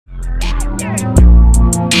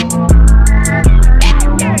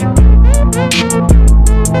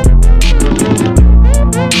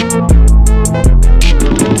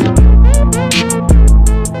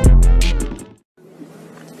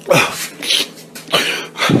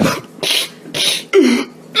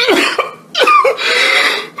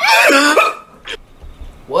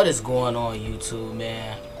YouTube,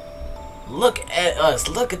 man. Look at us.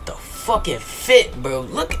 Look at the fucking fit, bro.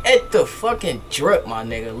 Look at the fucking drip, my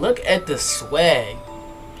nigga. Look at the swag.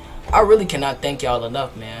 I really cannot thank y'all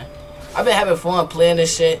enough, man. I've been having fun playing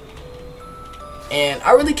this shit. And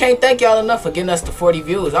I really can't thank y'all enough for getting us to 40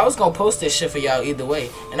 views. I was going to post this shit for y'all either way.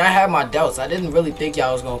 And I had my doubts. I didn't really think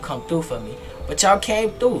y'all was going to come through for me. But y'all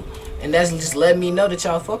came through. And that's just letting me know that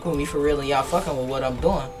y'all fuck with me for real. And y'all fucking with what I'm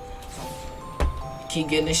doing. So, keep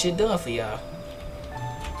getting this shit done for y'all.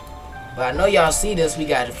 But I know y'all see this. We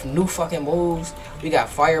got new fucking moves. We got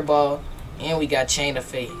Fireball. And we got Chain of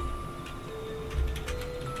Fate.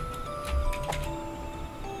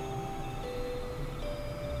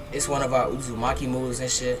 It's one of our Uzumaki moves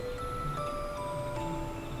and shit.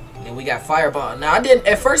 And we got Fireball. Now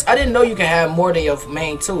at first I didn't know you could have more than your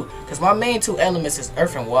main two, because my main two elements is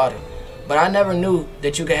Earth and Water. But I never knew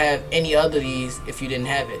that you could have any other of these if you didn't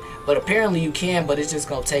have it. But apparently you can, but it's just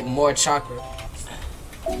gonna take more chakra.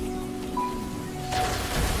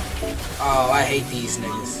 Oh, I hate these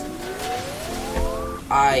niggas.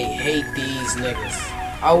 I hate these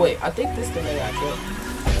niggas. Oh wait, I think this the nigga I killed.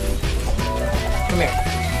 Come here.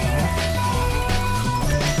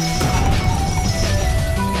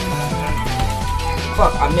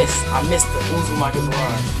 Fuck, I missed the Uzumaki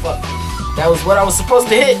barrage. Fuck. That was what I was supposed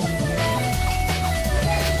to hit.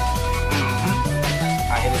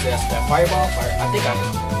 I hit his ass with that fireball. I think I hit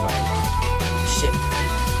him with fireball. Shit.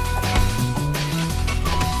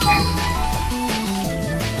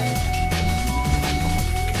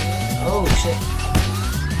 Oh shit.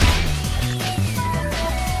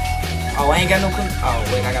 Oh, I ain't got no quick. Oh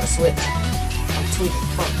wait, I gotta switch. I'm tweaking.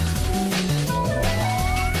 Fuck.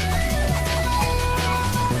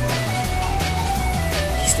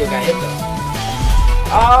 Still got hit though.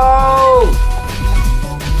 Oh!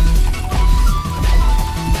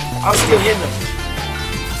 I'm still hitting him.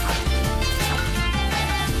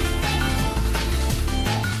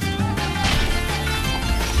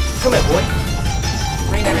 Come here, boy.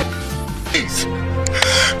 Bring that in.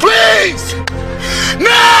 Please!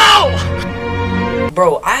 No! Bro,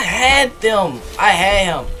 I had them. I had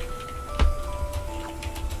him.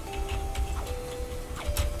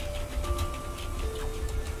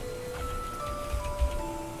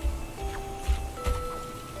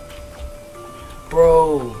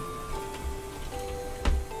 Bro.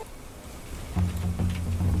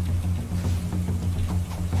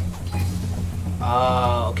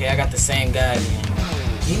 Okay, I got the same guy again.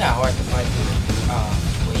 He not hard to fight with.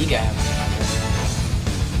 Well, he got him again, I guess.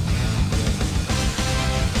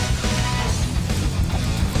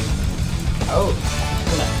 Oh,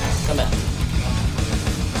 come on, come on.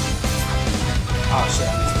 Oh shit,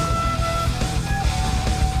 I missed it.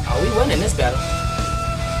 Oh, we winning this battle.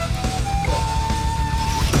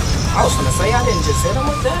 I was gonna say I didn't just hit him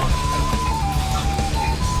with that.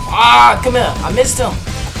 Ah, come here. I missed him.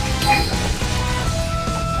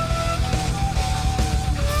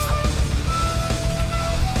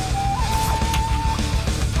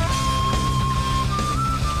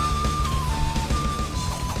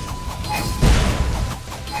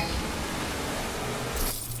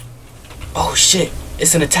 Oh shit.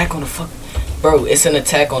 It's an attack on the fuck. Bro, it's an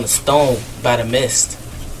attack on the stone by the mist.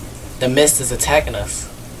 The mist is attacking us.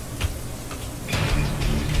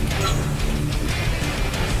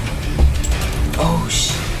 Oh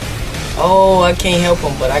shit. Oh, I can't help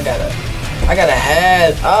him, but I gotta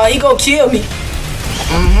have. Oh, he gonna kill me.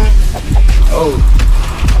 Oh.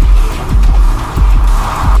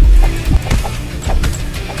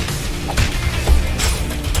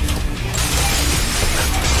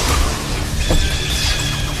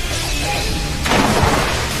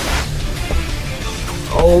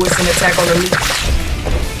 Oh, it's an attack on the leaf.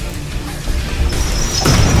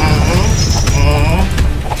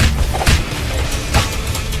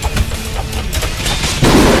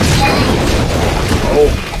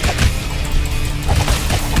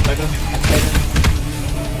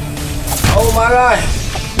 Oh my god.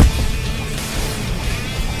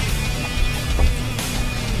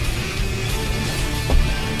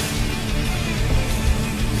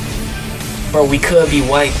 Bro, we could be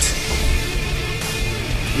wiped.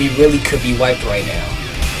 We really could be wiped right now.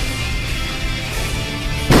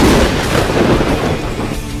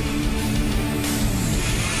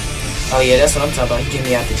 Oh yeah, that's what I'm talking about. He get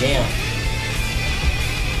me out the jam.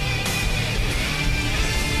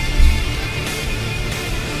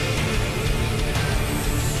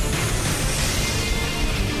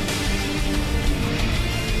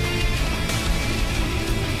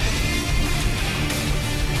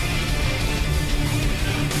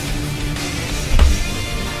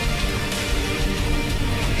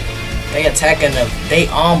 They attacking them. They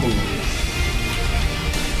ambu.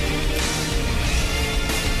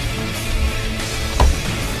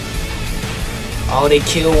 Oh, they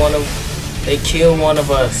killed one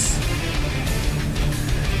of us.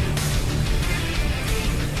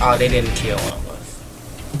 Oh, they didn't kill one of us.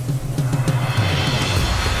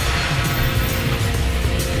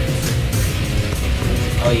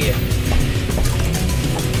 Oh yeah.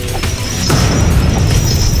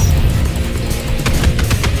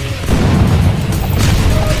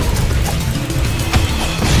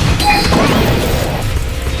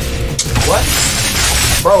 What?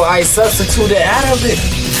 Bro, I substituted out of it.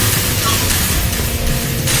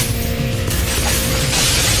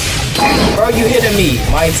 Bro, you hitting me.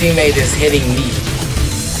 My teammate is hitting me.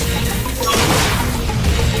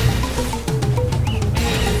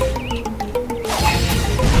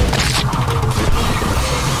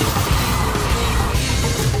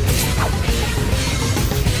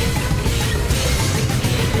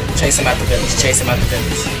 Chase him out the village. Chase him out the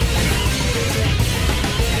village.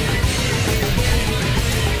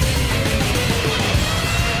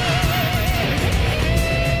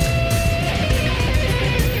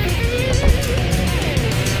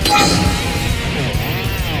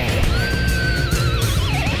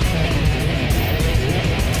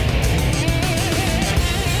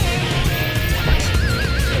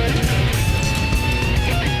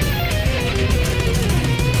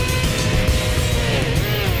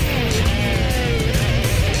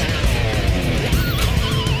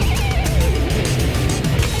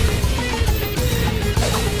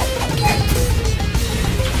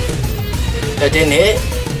 That didn't hit?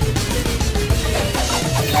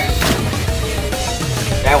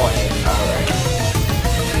 That one hit. Alright.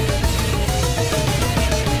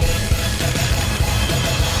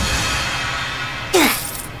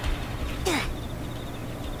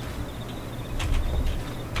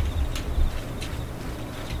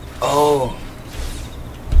 Oh.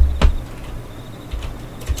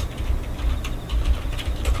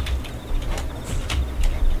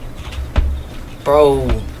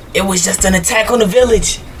 Bro. It was just an attack on the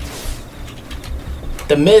village.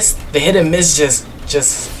 The hit and miss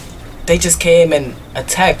they just came and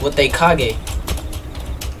attacked with they Kage.